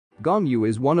Gong Yoo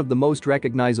is one of the most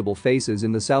recognizable faces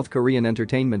in the South Korean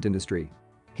entertainment industry.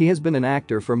 He has been an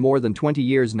actor for more than 20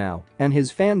 years now, and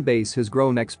his fan base has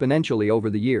grown exponentially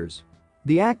over the years.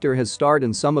 The actor has starred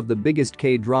in some of the biggest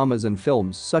K-dramas and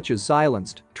films such as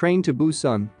Silenced, Train to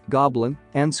Busan, Goblin,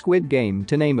 and Squid Game,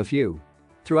 to name a few.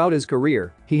 Throughout his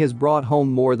career, he has brought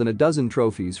home more than a dozen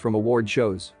trophies from award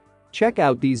shows. Check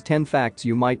out these 10 facts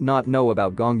you might not know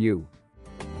about Gong Yoo.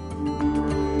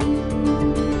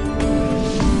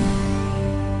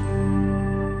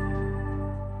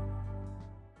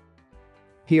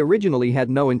 He originally had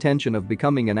no intention of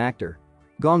becoming an actor.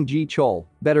 Gong Ji-chol,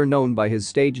 better known by his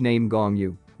stage name Gong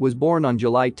Yoo, was born on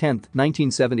July 10,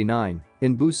 1979,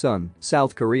 in Busan,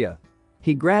 South Korea.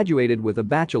 He graduated with a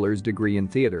bachelor's degree in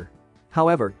theater.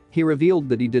 However, he revealed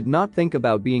that he did not think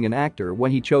about being an actor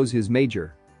when he chose his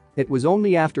major. It was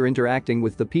only after interacting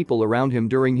with the people around him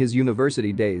during his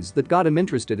university days that got him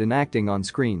interested in acting on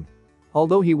screen.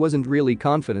 Although he wasn't really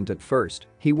confident at first,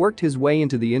 he worked his way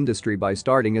into the industry by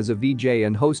starting as a VJ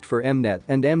and host for Mnet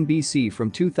and MBC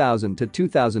from 2000 to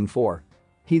 2004.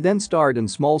 He then starred in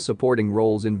small supporting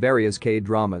roles in various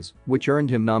K-dramas, which earned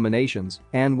him nominations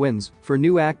and wins for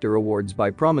new actor awards by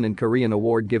prominent Korean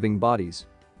award-giving bodies.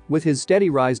 With his steady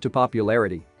rise to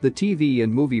popularity, the TV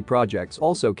and movie projects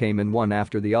also came in one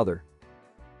after the other.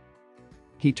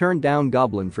 He turned down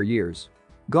Goblin for years.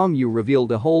 Gong Yoo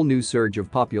revealed a whole new surge of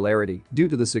popularity due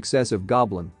to the success of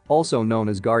Goblin, also known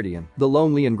as Guardian, the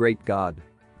Lonely and Great God.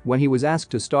 When he was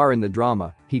asked to star in the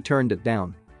drama, he turned it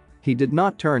down. He did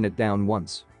not turn it down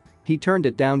once. He turned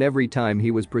it down every time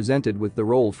he was presented with the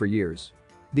role for years.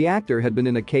 The actor had been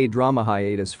in a K-drama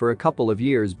hiatus for a couple of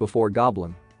years before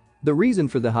Goblin. The reason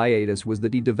for the hiatus was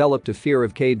that he developed a fear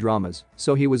of K-dramas,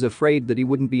 so he was afraid that he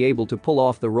wouldn't be able to pull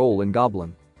off the role in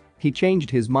Goblin. He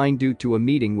changed his mind due to a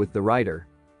meeting with the writer.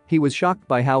 He was shocked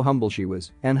by how humble she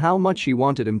was and how much she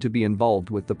wanted him to be involved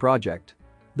with the project.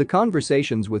 The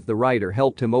conversations with the writer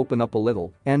helped him open up a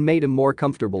little and made him more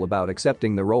comfortable about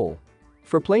accepting the role.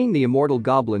 For playing the immortal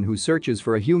goblin who searches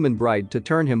for a human bride to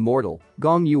turn him mortal,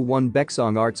 Gong Yoo won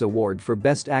Baeksang Arts Award for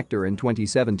Best Actor in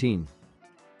 2017.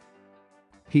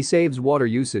 He saves water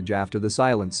usage after the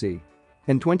Silent Sea.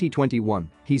 In 2021,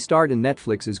 he starred in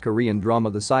Netflix's Korean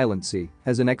drama The Silent Sea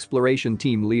as an exploration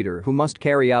team leader who must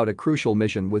carry out a crucial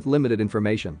mission with limited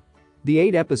information. The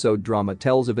 8-episode drama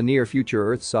tells of a near-future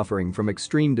Earth suffering from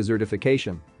extreme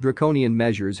desertification. Draconian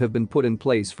measures have been put in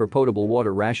place for potable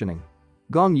water rationing.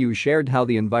 Gong Yoo shared how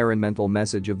the environmental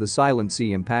message of The Silent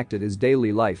Sea impacted his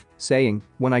daily life, saying,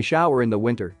 "When I shower in the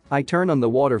winter, I turn on the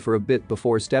water for a bit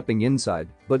before stepping inside,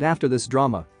 but after this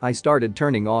drama, I started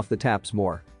turning off the taps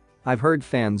more. I've heard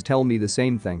fans tell me the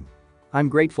same thing. I'm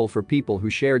grateful for people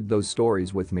who shared those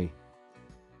stories with me."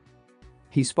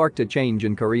 He sparked a change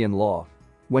in Korean law.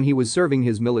 When he was serving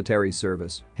his military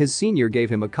service, his senior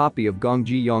gave him a copy of Gong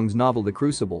Ji-young's novel The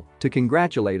Crucible to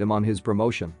congratulate him on his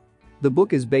promotion. The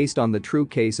book is based on the true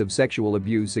case of sexual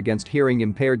abuse against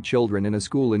hearing-impaired children in a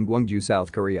school in Gwangju,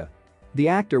 South Korea. The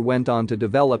actor went on to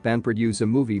develop and produce a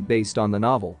movie based on the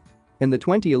novel. In the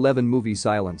 2011 movie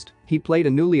Silenced, he played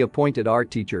a newly appointed art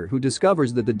teacher who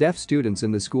discovers that the deaf students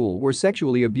in the school were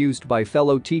sexually abused by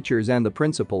fellow teachers and the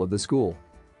principal of the school.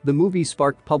 The movie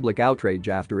sparked public outrage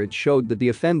after it showed that the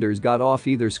offenders got off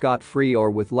either scot-free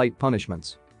or with light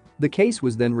punishments. The case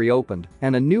was then reopened,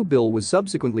 and a new bill was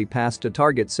subsequently passed to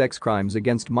target sex crimes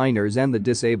against minors and the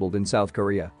disabled in South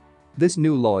Korea. This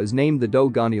new law is named the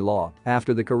Do-gani Law,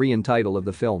 after the Korean title of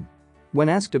the film. When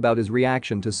asked about his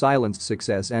reaction to Silenced's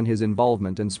success and his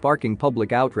involvement in sparking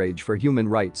public outrage for human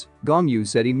rights, Gong Yoo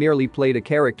said he merely played a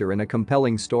character in a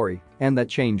compelling story and that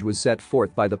change was set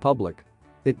forth by the public.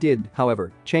 It did,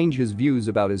 however, change his views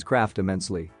about his craft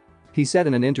immensely. He said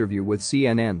in an interview with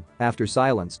CNN, after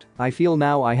Silenced, "I feel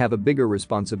now I have a bigger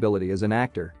responsibility as an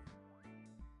actor."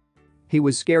 He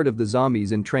was scared of the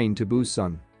zombies in Train to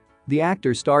Busan. The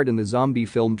actor starred in the zombie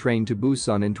film Train to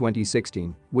Busan in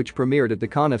 2016, which premiered at the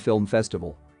Cannes Film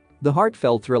Festival. The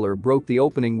heartfelt thriller broke the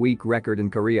opening week record in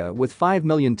Korea with 5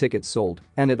 million tickets sold,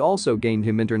 and it also gained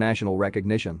him international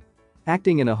recognition.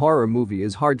 Acting in a horror movie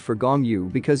is hard for Gong Yoo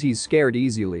because he's scared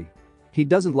easily. He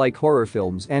doesn't like horror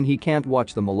films and he can't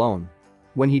watch them alone.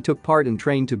 When he took part in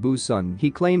Train to Busan, he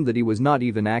claimed that he was not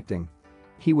even acting.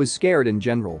 He was scared in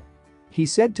general. He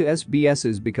said to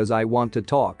SBS's Because I Want to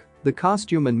Talk, "The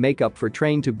costume and makeup for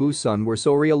Train to Busan were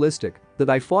so realistic that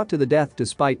I fought to the death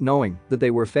despite knowing that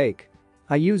they were fake.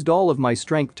 I used all of my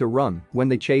strength to run when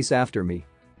they chase after me."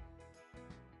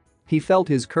 He felt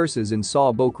his curses in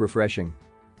Saw Bok refreshing.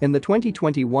 In the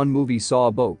 2021 movie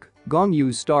Saw Bok, Gong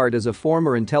Yoo starred as a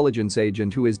former intelligence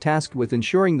agent who is tasked with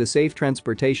ensuring the safe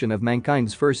transportation of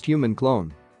mankind's first human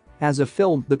clone. As a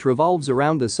film that revolves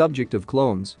around the subject of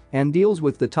clones and deals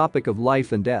with the topic of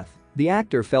life and death, the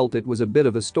actor felt it was a bit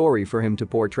of a story for him to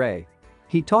portray.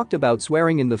 He talked about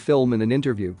swearing in the film in an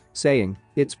interview, saying,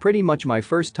 "It's pretty much my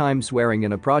first time swearing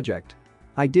in a project.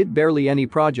 I did barely any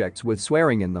projects with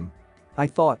swearing in them. I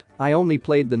thought I only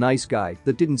played the nice guy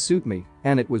that didn't suit me,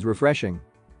 and it was refreshing.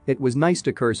 It was nice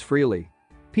to curse freely.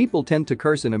 People tend to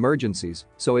curse in emergencies,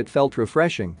 so it felt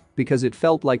refreshing because it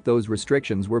felt like those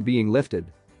restrictions were being lifted.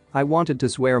 I wanted to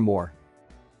swear more."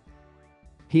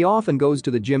 He often goes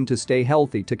to the gym to stay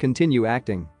healthy to continue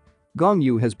acting. Gong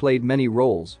Yoo has played many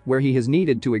roles where he has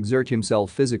needed to exert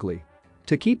himself physically.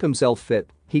 To keep himself fit,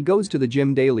 he goes to the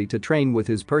gym daily to train with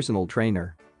his personal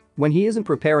trainer. When he isn't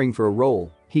preparing for a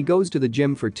role, he goes to the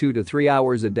gym for 2 to 3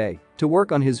 hours a day to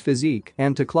work on his physique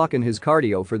and to clock in his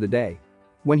cardio for the day.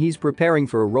 When he's preparing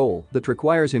for a role that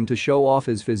requires him to show off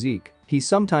his physique, he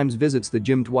sometimes visits the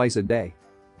gym twice a day.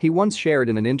 He once shared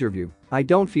in an interview, "I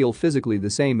don't feel physically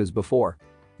the same as before.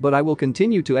 But I will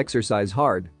continue to exercise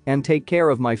hard and take care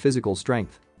of my physical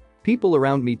strength. People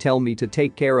around me tell me to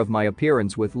take care of my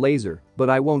appearance with laser, but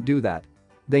I won't do that.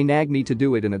 They nag me to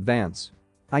do it in advance.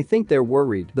 I think they're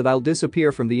worried that I'll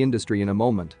disappear from the industry in a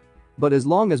moment. But as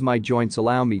long as my joints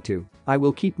allow me to, I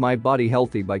will keep my body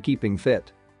healthy by keeping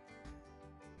fit."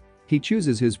 He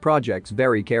chooses his projects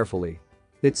very carefully.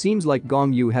 It seems like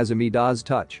Gong Yoo has a Midas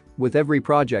touch, with every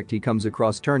project he comes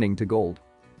across turning to gold.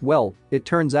 Well, it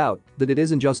turns out that it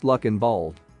isn't just luck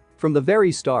involved. From the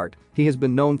very start, he has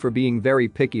been known for being very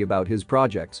picky about his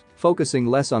projects, focusing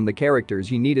less on the characters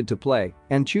he needed to play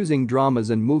and choosing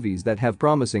dramas and movies that have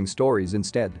promising stories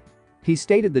instead. He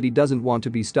stated that he doesn't want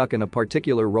to be stuck in a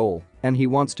particular role and he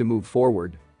wants to move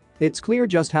forward. It's clear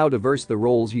just how diverse the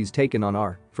roles he's taken on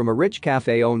are, from a rich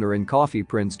cafe owner in Coffee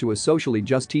Prince to a socially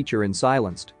just teacher in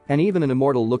Silenced, and even an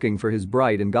immortal looking for his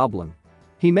bride in Goblin.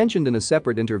 He mentioned in a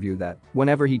separate interview that,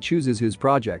 whenever he chooses his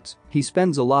projects, he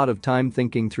spends a lot of time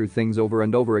thinking through things over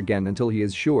and over again until he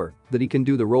is sure that he can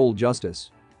do the role justice.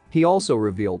 He also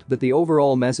revealed that the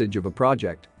overall message of a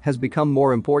project has become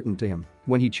more important to him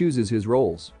when he chooses his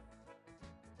roles.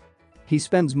 He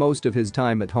spends most of his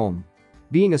time at home.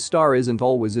 Being a star isn't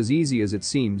always as easy as it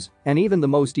seems, and even the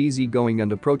most easygoing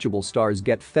and approachable stars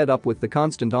get fed up with the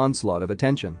constant onslaught of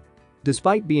attention.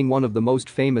 Despite being one of the most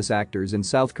famous actors in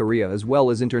South Korea as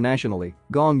well as internationally,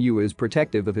 Gong Yoo is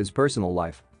protective of his personal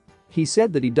life. He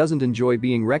said that he doesn't enjoy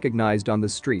being recognized on the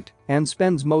street and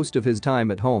spends most of his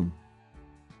time at home.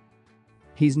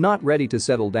 He's not ready to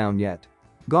settle down yet.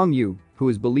 Gong Yoo, who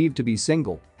is believed to be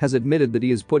single, has admitted that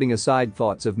he is putting aside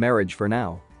thoughts of marriage for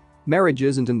now. Marriage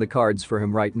isn't in the cards for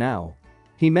him right now.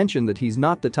 He mentioned that he's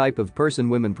not the type of person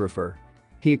women prefer.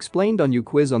 He explained on You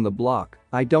Quiz on the Block,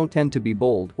 "I don't tend to be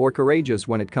bold or courageous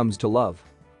when it comes to love.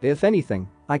 If anything,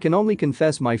 I can only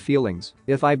confess my feelings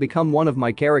if I become one of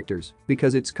my characters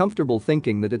because it's comfortable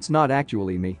thinking that it's not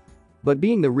actually me. But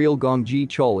being the real Gong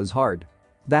Chol is hard.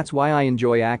 That's why I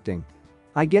enjoy acting.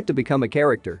 I get to become a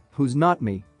character who's not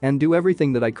me and do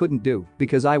everything that I couldn't do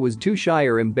because I was too shy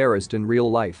or embarrassed in real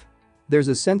life. There's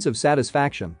a sense of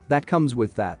satisfaction that comes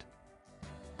with that."